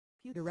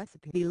Puda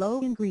recipe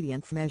below.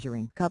 Ingredients: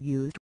 measuring cup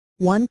used,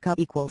 1 cup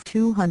equals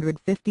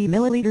 250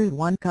 milliliters.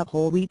 1 cup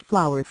whole wheat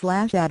flour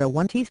 / add a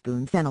 1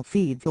 teaspoon fennel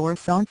seeds or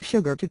saunf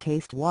sugar to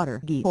taste.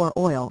 Water, ghee or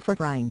oil for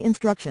frying.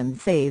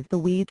 Instructions: save the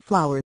wheat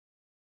flour.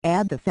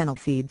 Add the fennel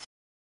seeds.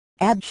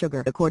 Add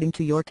sugar according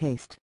to your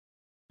taste.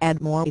 Add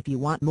more if you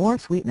want more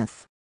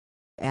sweetness.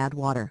 Add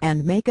water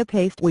and make a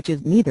paste which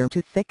is neither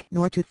too thick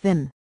nor too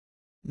thin.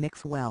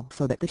 Mix well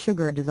so that the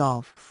sugar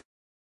dissolves.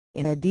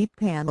 In a deep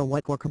pan or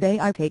wok or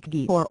kadayi, take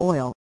ghee or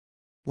oil.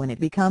 When it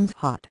becomes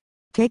hot,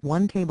 take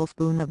 1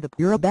 tablespoon of the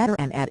Poora batter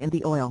and add in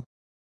the oil.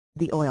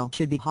 The oil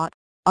should be hot,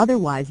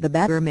 otherwise the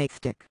batter may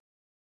stick.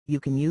 You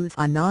can use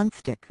a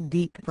non-stick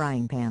deep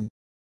frying pan.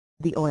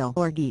 The oil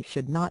or ghee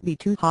should not be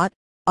too hot,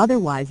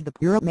 otherwise the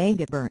Poora may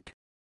get burnt.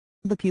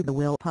 The Puda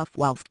will puff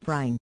whilst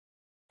frying.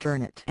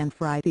 Turn it and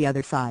fry the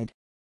other side.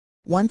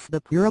 Once the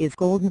Poora is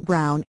golden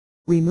brown,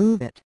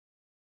 remove it.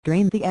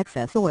 Drain the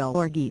excess oil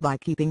or ghee by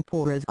keeping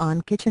Pooras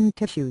on kitchen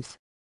tissues.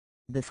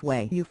 This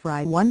way you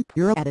fry 1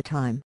 Poora at a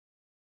time.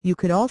 You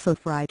could also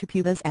fry 2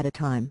 Pudas at a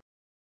time.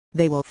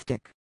 They will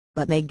stick,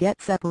 but may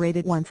get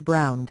separated once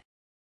browned.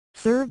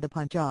 Serve the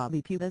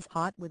Punjabi Pudas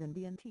hot with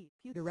Indian tea.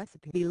 Puda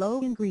recipe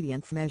below.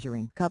 Ingredients: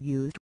 measuring cup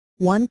used,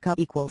 1 cup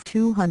equals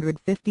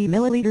 250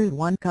 milliliters.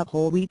 1 cup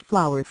whole wheat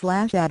flour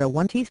 / add a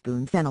 1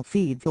 teaspoon fennel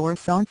seeds or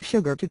saunf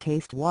sugar to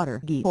taste.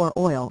 Water, ghee or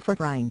oil for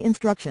frying.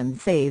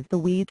 Instructions: save the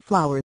wheat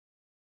flour.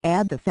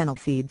 Add the fennel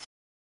seeds.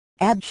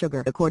 Add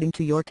sugar according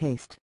to your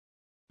taste.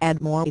 Add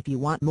more if you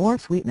want more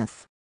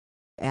sweetness.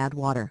 Add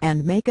water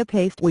and make a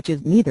paste which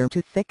is neither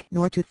too thick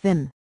nor too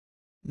thin.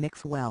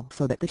 Mix well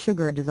so that the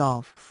sugar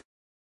dissolves.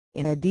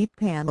 In a deep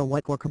pan or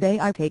wok or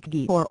kadayi, take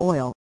ghee or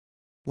oil.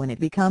 When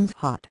it becomes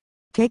hot,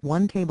 take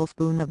 1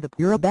 tablespoon of the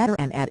Poora batter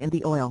and add in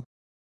the oil.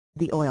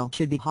 The oil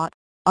should be hot,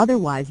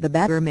 otherwise the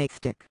batter may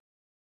stick.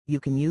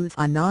 You can use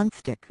a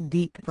non-stick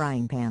deep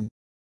frying pan.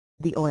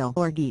 The oil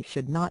or ghee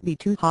should not be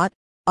too hot,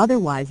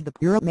 otherwise the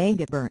Poora may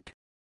get burnt.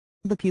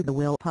 The Puda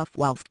will puff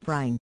whilst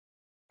frying.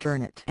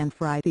 Turn it and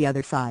fry the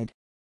other side.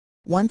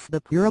 Once the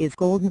Poora is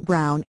golden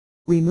brown,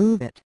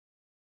 remove it.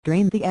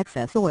 Drain the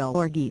excess oil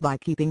or ghee by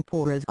keeping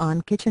Pooras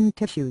on kitchen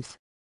tissues.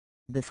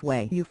 This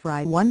way you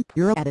fry 1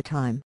 Poora at a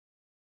time.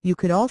 You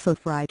could also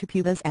fry 2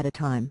 Pudas at a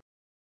time.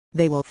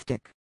 They will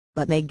stick,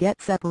 but may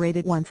get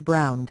separated once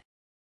browned.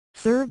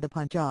 Serve the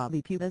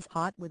Punjabi Pudas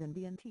hot with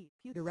Indian tea.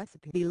 Puda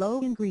recipe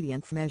below.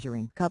 Ingredients: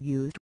 measuring cup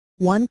used,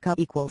 1 cup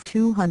equals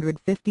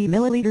 250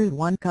 milliliters.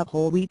 1 cup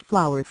whole wheat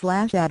flour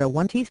 / add a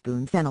 1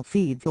 teaspoon fennel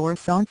seeds or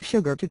saunf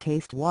sugar to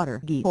taste.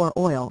 Water, ghee or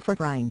oil for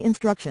frying.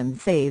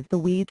 Instructions: save the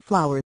wheat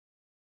flour.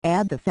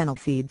 Add the fennel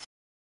seeds.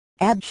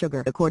 Add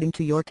sugar according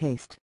to your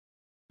taste.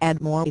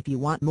 Add more if you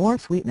want more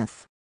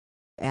sweetness.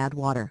 Add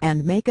water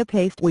and make a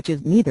paste which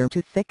is neither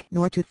too thick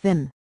nor too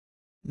thin.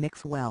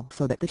 Mix well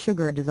so that the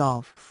sugar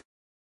dissolves.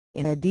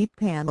 In a deep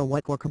pan or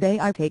wok or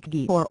kadayi, take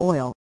ghee or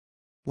oil.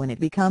 When it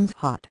becomes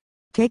hot,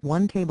 take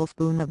 1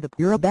 tablespoon of the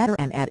Poora batter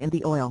and add in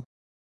the oil.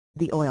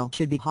 The oil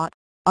should be hot,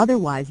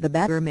 otherwise the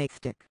batter may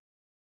stick.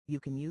 You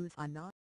can use a non